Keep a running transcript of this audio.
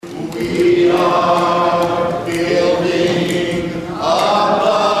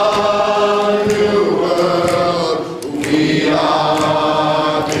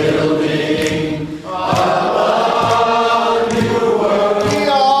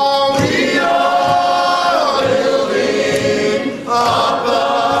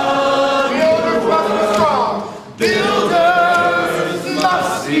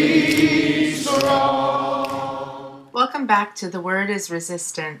back to The Word is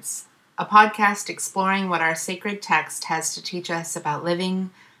Resistance, a podcast exploring what our sacred text has to teach us about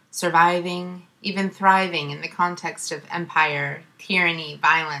living, surviving, even thriving in the context of empire, tyranny,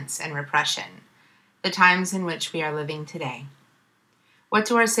 violence, and repression, the times in which we are living today. What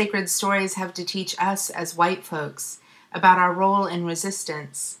do our sacred stories have to teach us as white folks about our role in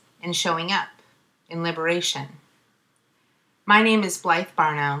resistance, in showing up, in liberation? My name is Blythe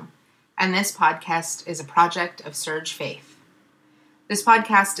Barno, and this podcast is a project of Surge Faith. This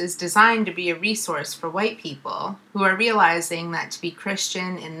podcast is designed to be a resource for white people who are realizing that to be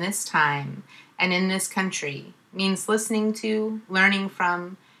Christian in this time and in this country means listening to, learning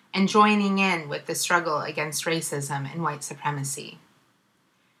from, and joining in with the struggle against racism and white supremacy.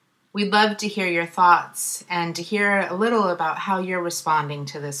 We'd love to hear your thoughts and to hear a little about how you're responding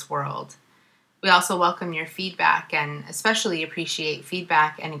to this world. We also welcome your feedback and especially appreciate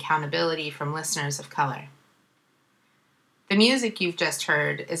feedback and accountability from listeners of color. The music you've just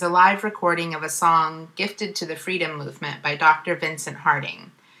heard is a live recording of a song gifted to the freedom movement by Dr. Vincent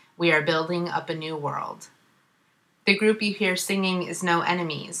Harding, "We Are Building Up a New World." The group you hear singing is No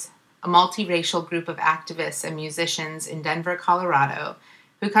Enemies, a multiracial group of activists and musicians in Denver, Colorado,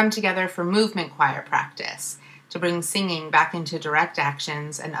 who come together for movement choir practice to bring singing back into direct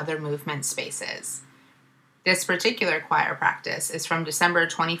actions and other movement spaces. This particular choir practice is from December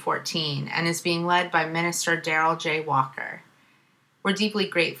 2014 and is being led by Minister Daryl J. Walker. We're deeply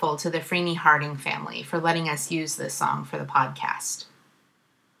grateful to the Freeney Harding family for letting us use this song for the podcast.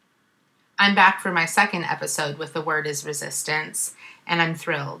 I'm back for my second episode with The Word is Resistance, and I'm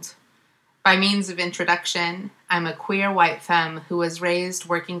thrilled. By means of introduction, I'm a queer white femme who was raised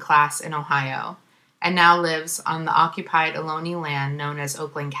working class in Ohio and now lives on the occupied Ohlone land known as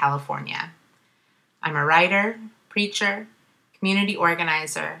Oakland, California. I'm a writer, preacher, community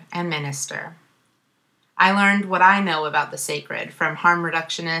organizer, and minister. I learned what I know about the sacred from harm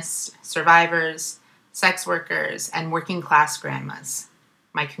reductionists, survivors, sex workers, and working class grandmas,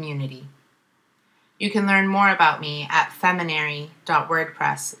 my community. You can learn more about me at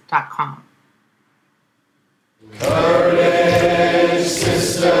feminary.wordpress.com. Courage,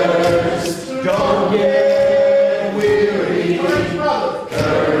 sisters, don't get weary. Courage,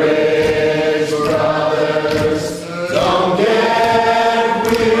 brothers, don't get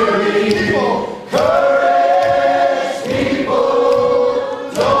weary. Courage, people,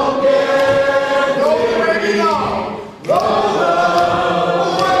 don't get weary.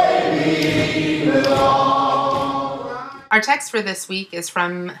 Roll away, belong. Our text for this week is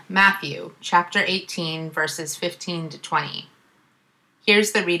from Matthew, chapter 18, verses 15 to 20.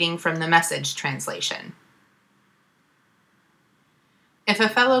 Here's the reading from the Message translation. If a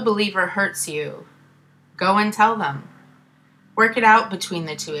fellow believer hurts you, go and tell them. Work it out between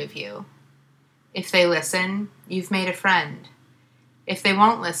the two of you. If they listen, you've made a friend. If they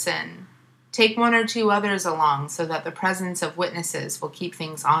won't listen, take one or two others along so that the presence of witnesses will keep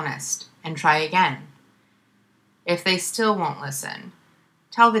things honest, and try again. If they still won't listen,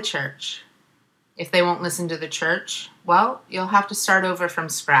 tell the church. If they won't listen to the church, well, you'll have to start over from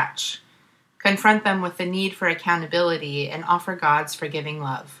scratch. Confront them with the need for accountability and offer God's forgiving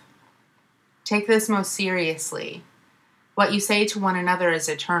love. Take this most seriously. What you say to one another is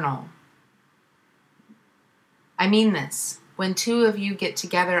eternal. I mean this. When two of you get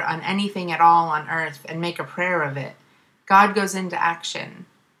together on anything at all on earth and make a prayer of it, God goes into action.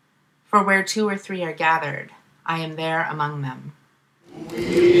 For where two or three are gathered, I am there among them.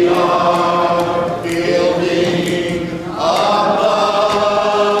 We are building up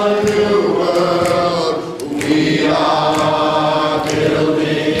a new world. We are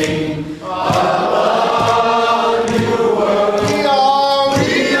building up a new world.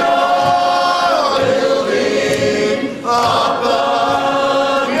 We are building up a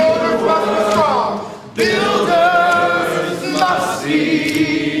new world. Builders must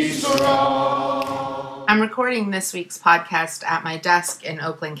be strong. I'm recording this week's podcast at my desk in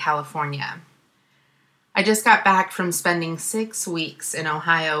Oakland, California. I just got back from spending 6 weeks in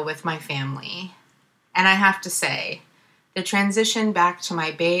Ohio with my family, and I have to say, the transition back to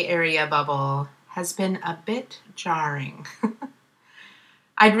my Bay Area bubble has been a bit jarring.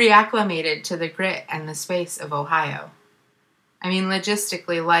 I'd reacclimated to the grit and the space of Ohio. I mean,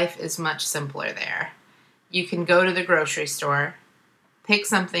 logistically, life is much simpler there. You can go to the grocery store, pick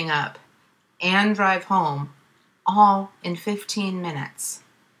something up, and drive home, all in 15 minutes.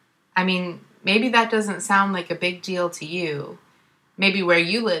 I mean, maybe that doesn't sound like a big deal to you. Maybe where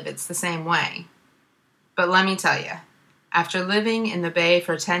you live, it's the same way. But let me tell you, after living in the Bay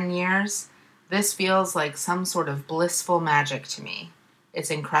for 10 years, this feels like some sort of blissful magic to me.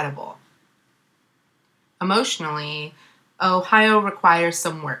 It's incredible. Emotionally, Ohio requires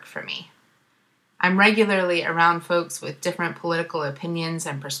some work for me. I'm regularly around folks with different political opinions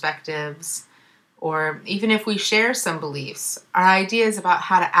and perspectives, or even if we share some beliefs, our ideas about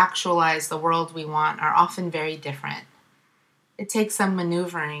how to actualize the world we want are often very different. It takes some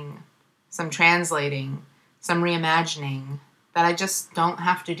maneuvering, some translating, some reimagining that I just don't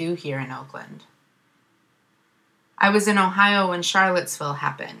have to do here in Oakland. I was in Ohio when Charlottesville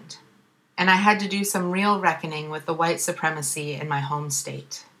happened, and I had to do some real reckoning with the white supremacy in my home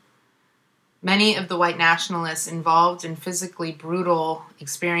state. Many of the white nationalists involved in physically brutal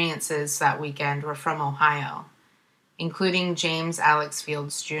experiences that weekend were from Ohio, including James Alex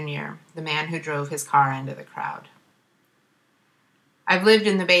Fields Jr., the man who drove his car into the crowd. I've lived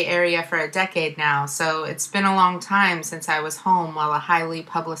in the Bay Area for a decade now, so it's been a long time since I was home while a highly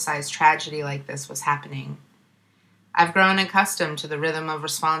publicized tragedy like this was happening. I've grown accustomed to the rhythm of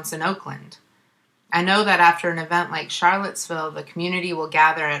response in Oakland. I know that after an event like Charlottesville, the community will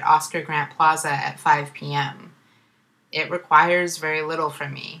gather at Oscar Grant Plaza at 5 p.m. It requires very little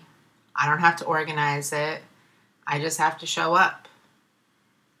from me. I don't have to organize it. I just have to show up.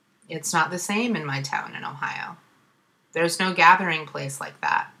 It's not the same in my town in Ohio. There's no gathering place like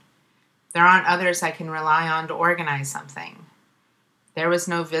that. There aren't others I can rely on to organize something. There was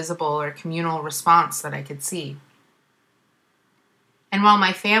no visible or communal response that I could see. And while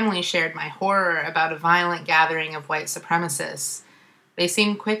my family shared my horror about a violent gathering of white supremacists, they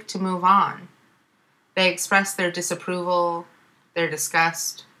seemed quick to move on. They expressed their disapproval, their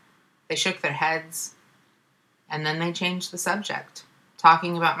disgust, they shook their heads, and then they changed the subject,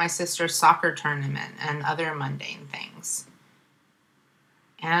 talking about my sister's soccer tournament and other mundane things.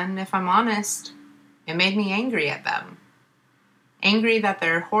 And if I'm honest, it made me angry at them. Angry that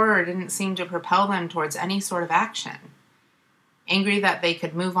their horror didn't seem to propel them towards any sort of action. Angry that they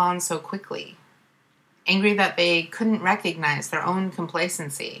could move on so quickly. Angry that they couldn't recognize their own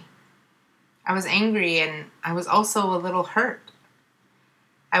complacency. I was angry, and I was also a little hurt.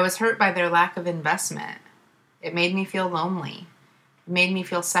 I was hurt by their lack of investment. It made me feel lonely. It made me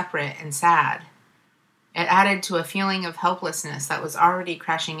feel separate and sad. It added to a feeling of helplessness that was already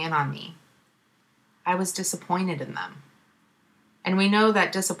crashing in on me. I was disappointed in them. And we know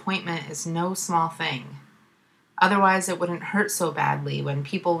that disappointment is no small thing. Otherwise, it wouldn't hurt so badly when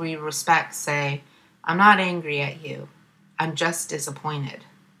people we respect say, "I'm not angry at you. I'm just disappointed."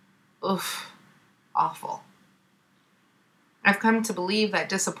 Oof, awful. I've come to believe that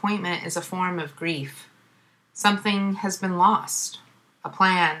disappointment is a form of grief. Something has been lost. A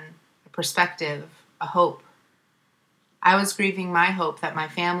plan, a perspective, a hope. I was grieving my hope that my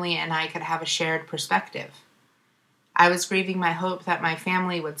family and I could have a shared perspective. I was grieving my hope that my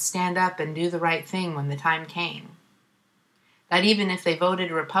family would stand up and do the right thing when the time came. That even if they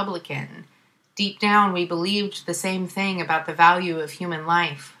voted Republican, deep down we believed the same thing about the value of human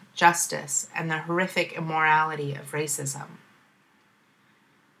life, justice, and the horrific immorality of racism.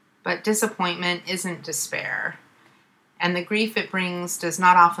 But disappointment isn't despair, and the grief it brings does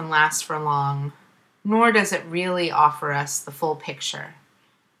not often last for long, nor does it really offer us the full picture.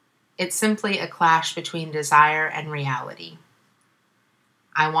 It's simply a clash between desire and reality.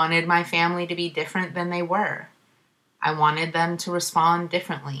 I wanted my family to be different than they were. I wanted them to respond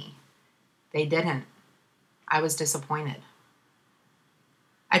differently. They didn't. I was disappointed.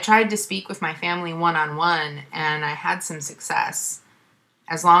 I tried to speak with my family one-on-one, and I had some success,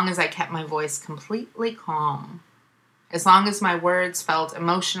 as long as I kept my voice completely calm, as long as my words felt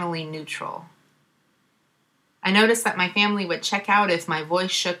emotionally neutral. I noticed that my family would check out if my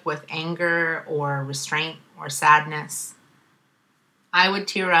voice shook with anger or restraint or sadness. I would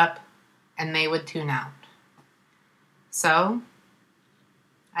tear up, and they would tune out. So,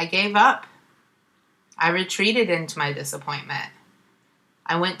 I gave up. I retreated into my disappointment.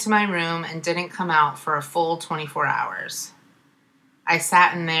 I went to my room and didn't come out for a full 24 hours. I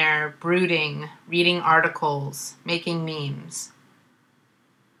sat in there, brooding, reading articles, making memes.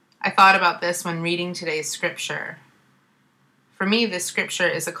 I thought about this when reading today's scripture. For me, this scripture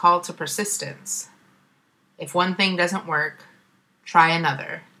is a call to persistence. If one thing doesn't work, try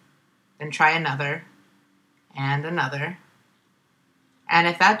another, then try another, and another. And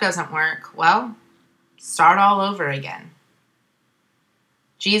if that doesn't work, well, start all over again.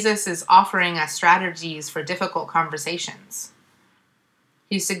 Jesus is offering us strategies for difficult conversations.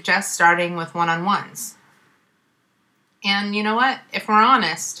 He suggests starting with one-on-ones. And you know what? If we're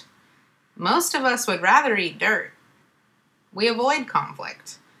honest, most of us would rather eat dirt. We avoid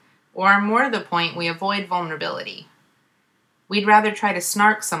conflict. Or more to the point, we avoid vulnerability. We'd rather try to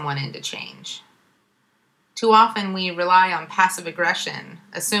snark someone into change. Too often we rely on passive aggression,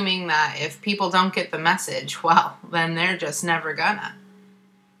 assuming that if people don't get the message, well, then they're just never gonna.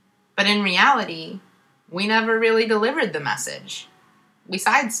 But in reality, we never really delivered the message. We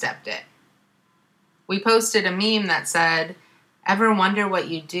sidestepped it. We posted a meme that said, "Ever wonder what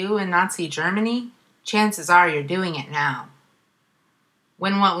you'd do in Nazi Germany? Chances are you're doing it now."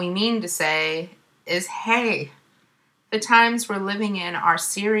 When what we mean to say is, hey, the times we're living in are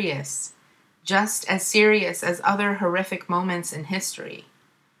serious, just as serious as other horrific moments in history.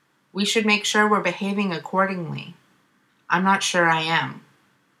 We should make sure we're behaving accordingly. I'm not sure I am.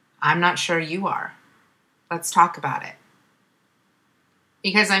 I'm not sure you are. Let's talk about it.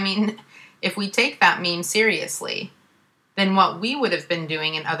 Because, if we take that meme seriously, then what we would have been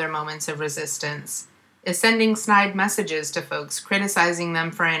doing in other moments of resistance is sending snide messages to folks criticizing them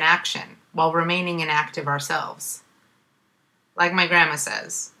for inaction while remaining inactive ourselves. Like my grandma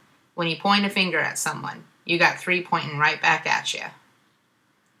says, when you point a finger at someone, you got 3 pointing right back at you.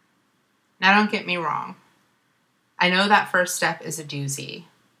 Now don't get me wrong. I know that first step is a doozy.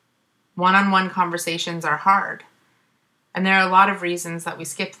 One-on-one conversations are hard, and there are a lot of reasons that we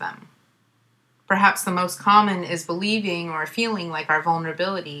skip them. Perhaps the most common is believing or feeling like our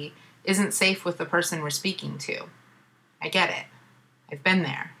vulnerability isn't safe with the person we're speaking to. I get it. I've been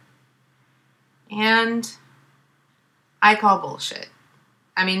there. And I call bullshit.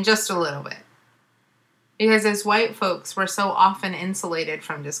 Just a little bit. Because as white folks, we're so often insulated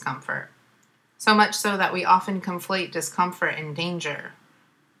from discomfort. So much so that we often conflate discomfort and danger.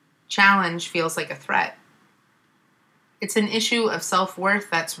 Challenge feels like a threat. It's an issue of self-worth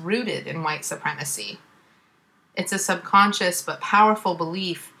that's rooted in white supremacy. It's a subconscious but powerful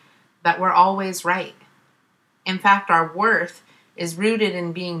belief that we're always right. In fact, our worth is rooted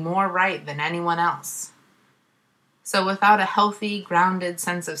in being more right than anyone else. So without a healthy, grounded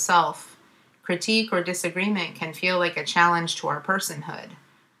sense of self, critique or disagreement can feel like a challenge to our personhood,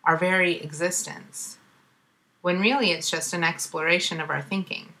 our very existence, when really it's just an exploration of our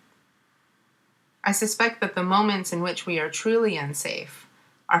thinking. I suspect that the moments in which we are truly unsafe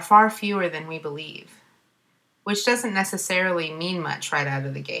are far fewer than we believe, which doesn't necessarily mean much right out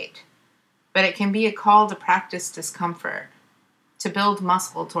of the gate, but it can be a call to practice discomfort, to build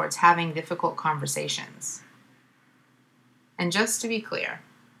muscle towards having difficult conversations. And just to be clear,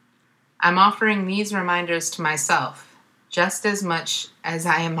 I'm offering these reminders to myself just as much as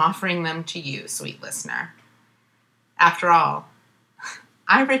I am offering them to you, sweet listener. After all,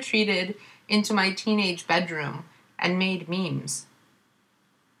 I retreated into my teenage bedroom and made memes.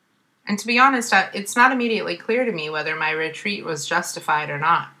 And to be honest, it's not immediately clear to me whether my retreat was justified or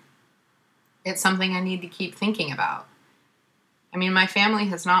not. It's something I need to keep thinking about. My family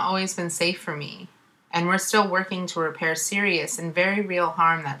has not always been safe for me, and we're still working to repair serious and very real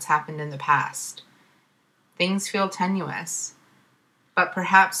harm that's happened in the past. Things feel tenuous, but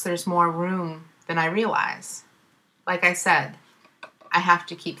perhaps there's more room than I realize. Like I said, I have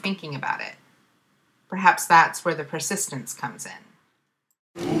to keep thinking about it. Perhaps that's where the persistence comes in.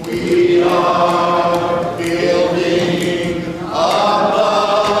 We are building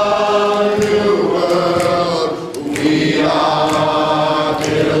a new world. We are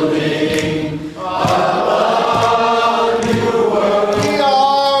building a new world.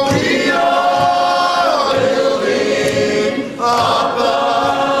 We are building a builders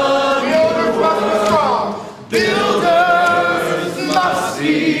must be strong. Builders must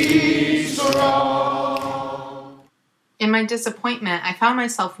be strong. In my disappointment, I found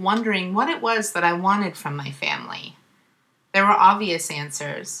myself wondering what it was that I wanted from my family. There were obvious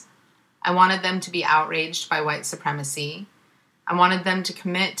answers. I wanted them to be outraged by white supremacy. I wanted them to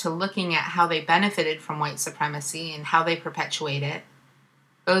commit to looking at how they benefited from white supremacy and how they perpetuate it.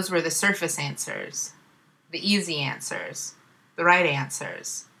 Those were the surface answers, the easy answers, the right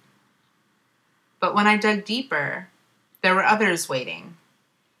answers. But when I dug deeper, there were others waiting.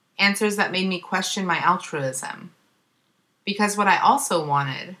 Answers that made me question my altruism. Because what I also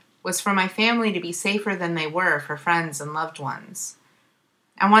wanted was for my family to be safer than they were for friends and loved ones.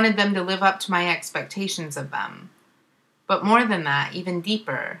 I wanted them to live up to my expectations of them. But more than that, even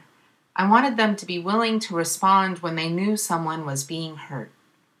deeper, I wanted them to be willing to respond when they knew someone was being hurt.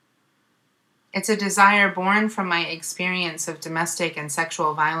 It's a desire born from my experience of domestic and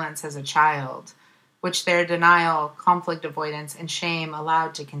sexual violence as a child, which their denial, conflict avoidance, and shame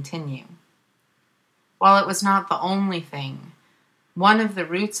allowed to continue. While it was not the only thing, one of the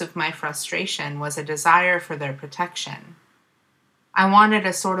roots of my frustration was a desire for their protection. I wanted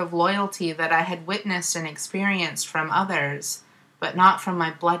a sort of loyalty that I had witnessed and experienced from others, but not from my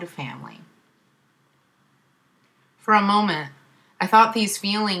blood family. For a moment, I thought these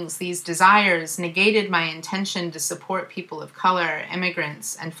feelings, these desires, negated my intention to support people of color,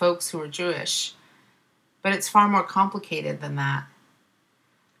 immigrants, and folks who were Jewish. But it's far more complicated than that.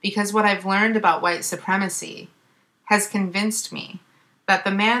 Because what I've learned about white supremacy has convinced me that the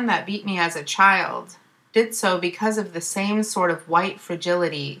man that beat me as a child did so because of the same sort of white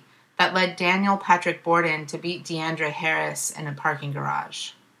fragility that led Daniel Patrick Borden to beat Deandra Harris in a parking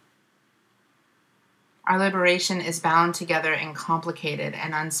garage. Our liberation is bound together in complicated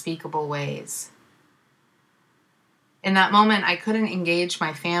and unspeakable ways. In that moment, I couldn't engage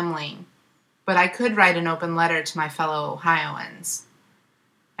my family, but I could write an open letter to my fellow Ohioans.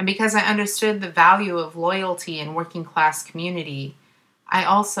 And because I understood the value of loyalty in working class community, I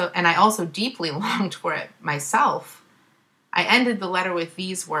also deeply longed for it myself, I ended the letter with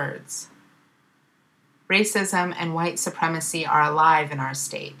these words: racism and white supremacy are alive in our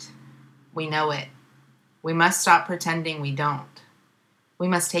state. We know it. We must stop pretending we don't. We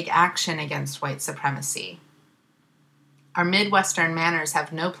must take action against white supremacy. Our Midwestern manners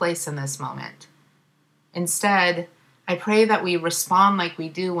have no place in this moment. Instead, I pray that we respond like we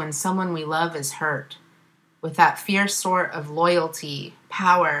do when someone we love is hurt, with that fierce sort of loyalty,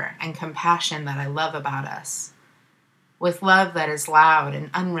 power, and compassion that I love about us, with love that is loud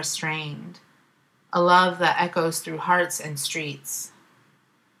and unrestrained, a love that echoes through hearts and streets.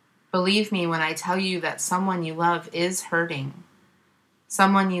 Believe me when I tell you that someone you love is hurting.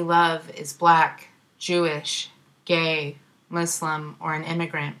 Someone you love is Black, Jewish, gay, Muslim, or an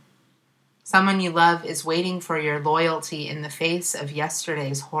immigrant. Someone you love is waiting for your loyalty in the face of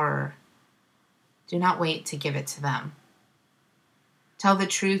yesterday's horror. Do not wait to give it to them. Tell the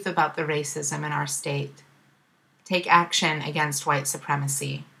truth about the racism in our state. Take action against white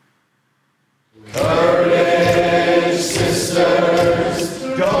supremacy. Courage, sisters,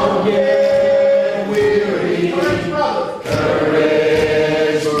 don't get weary. Courage,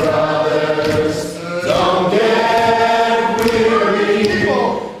 brothers, don't get weary.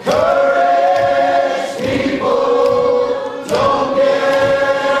 Courage, people, don't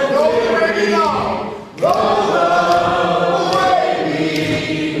get weary. Roll away,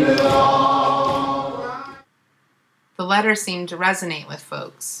 we belong. The letter seemed to resonate with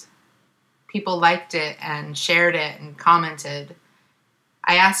folks. People liked it and shared it and commented.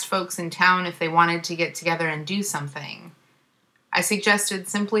 I asked folks in town if they wanted to get together and do something. I suggested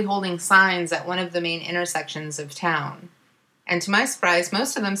simply holding signs at one of the main intersections of town. And to my surprise,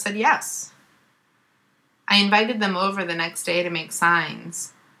 most of them said yes. I invited them over the next day to make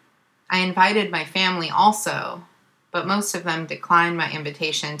signs. I invited my family also, but most of them declined my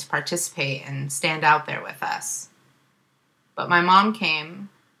invitation to participate and stand out there with us. But my mom came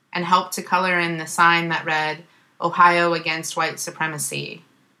and helped to color in the sign that read, Ohio against white supremacy.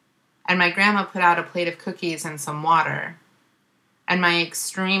 And my grandma put out a plate of cookies and some water. And my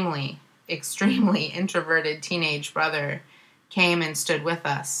extremely introverted teenage brother came and stood with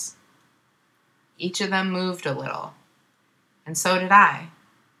us. Each of them moved a little, and so did I.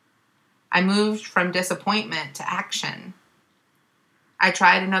 I moved from disappointment to action. I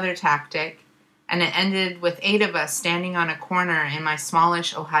tried another tactic, and it ended with 8 of us standing on a corner in my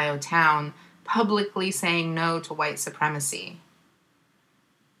smallish Ohio town, publicly saying no to white supremacy.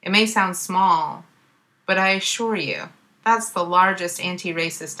 It may sound small, but I assure you, that's the largest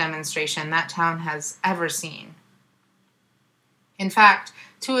anti-racist demonstration that town has ever seen. In fact,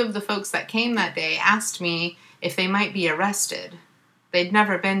 2 of the folks that came that day asked me if they might be arrested. They'd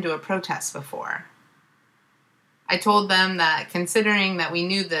never been to a protest before. I told them that considering that we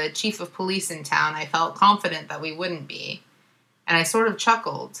knew the chief of police in town, I felt confident that we wouldn't be, and I sort of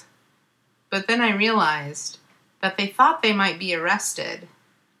chuckled. But then I realized that they thought they might be arrested,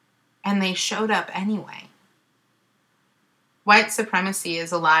 and they showed up anyway. White supremacy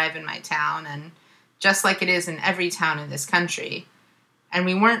is alive in my town, and just like it is in every town in this country, and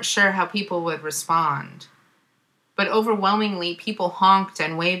we weren't sure how people would respond. But overwhelmingly, people honked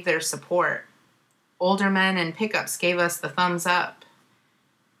and waved their support. Older men in pickups gave us the thumbs up.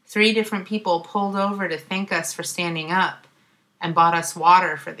 3 different people pulled over to thank us for standing up and bought us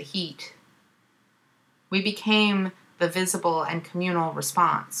water for the heat. We became the visible and communal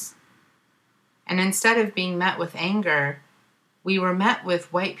response. And instead of being met with anger, we were met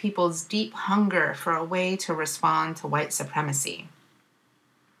with white people's deep hunger for a way to respond to white supremacy.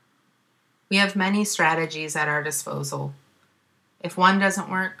 We have many strategies at our disposal. If one doesn't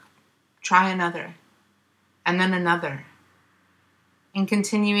work, try another, and then another. In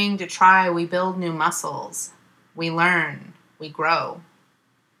continuing to try, we build new muscles. We learn, we grow.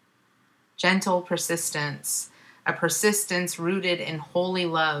 Gentle persistence, a persistence rooted in holy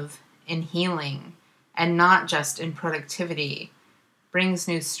love, in healing, and not just in productivity, brings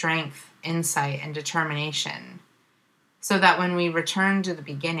new strength, insight, and determination, so that when we return to the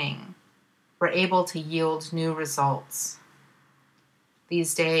beginning, we're able to yield new results.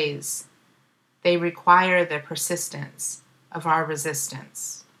 These days, they require the persistence of our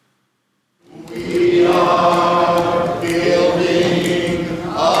resistance. We are building a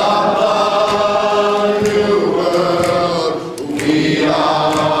new world. We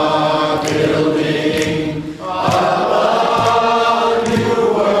are building a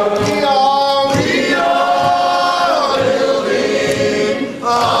new world. We are building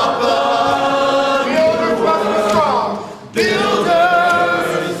up a new world.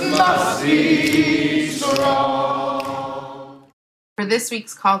 Builders must be strong. For this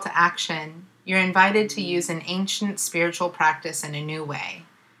week's call to action, you're invited to use an ancient spiritual practice in a new way,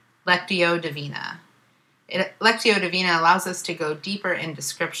 Lectio Divina. Lectio Divina allows us to go deeper into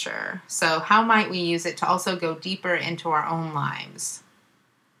Scripture, so how might we use it to also go deeper into our own lives?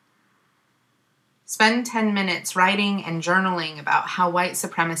 Spend 10 minutes writing and journaling about how white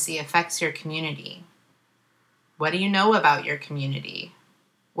supremacy affects your community. What do you know about your community?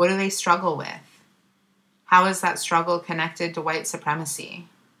 What do they struggle with? How is that struggle connected to white supremacy?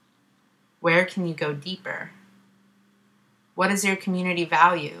 Where can you go deeper? What does your community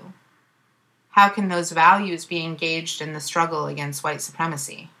value? How can those values be engaged in the struggle against white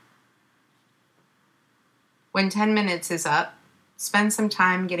supremacy? When 10 minutes is up, spend some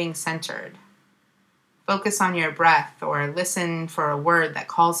time getting centered. Focus on your breath or listen for a word that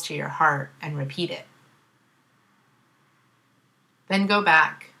calls to your heart and repeat it. Then go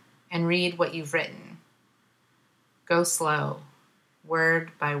back and read what you've written. Go slow,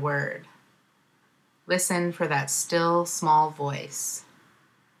 word by word. Listen for that still, small voice.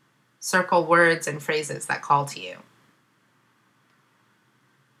 Circle words and phrases that call to you.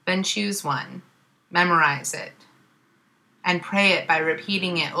 Then choose one, memorize it, and pray it by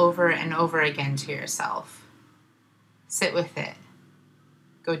repeating it over and over again to yourself. Sit with it.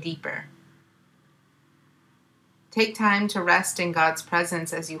 Go deeper. Take time to rest in God's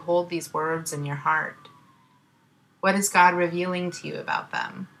presence as you hold these words in your heart. What is God revealing to you about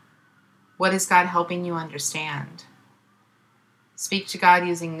them? What is God helping you understand? Speak to God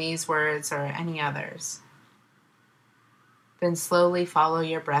using these words or any others. Then slowly follow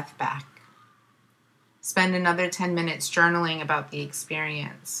your breath back. Spend another 10 minutes journaling about the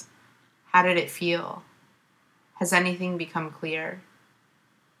experience. How did it feel? Has anything become clear?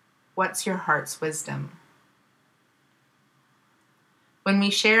 What's your heart's wisdom? When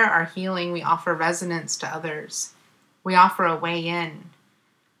we share our healing, we offer resonance to others. We offer a way in.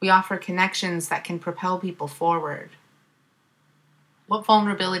 We offer connections that can propel people forward. What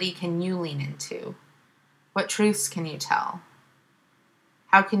vulnerability can you lean into? What truths can you tell?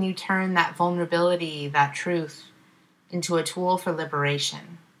 How can you turn that vulnerability, that truth, into a tool for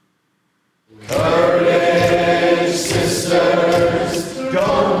liberation? Courage, sisters,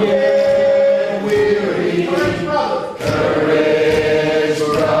 don't get weary. Courage,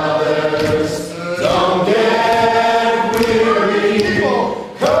 brothers, don't get weary.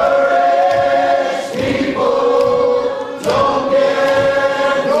 Courage, people, don't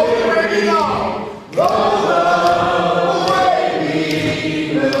get weary. Roll away,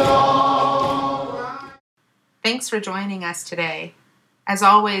 we belong. Thanks for joining us today. As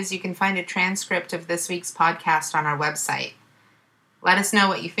always, you can find a transcript of this week's podcast on our website. Let us know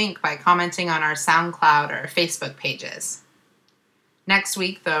what you think by commenting on our SoundCloud or Facebook pages. Next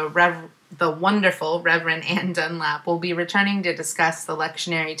week, the wonderful Reverend Ann Dunlap will be returning to discuss the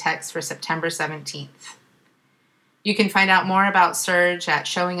lectionary text for September 17th. You can find out more about Surge at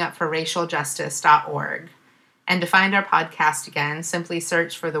showingupforracialjustice.org. And to find our podcast again, simply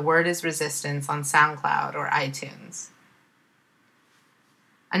search for The Word is Resistance on SoundCloud or iTunes.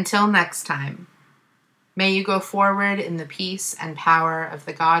 Until next time, may you go forward in the peace and power of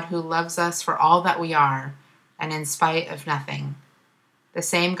the God who loves us for all that we are and in spite of nothing, the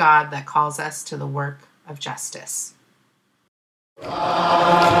same God that calls us to the work of justice.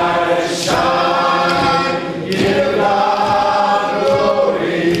 Rise, shine, give light.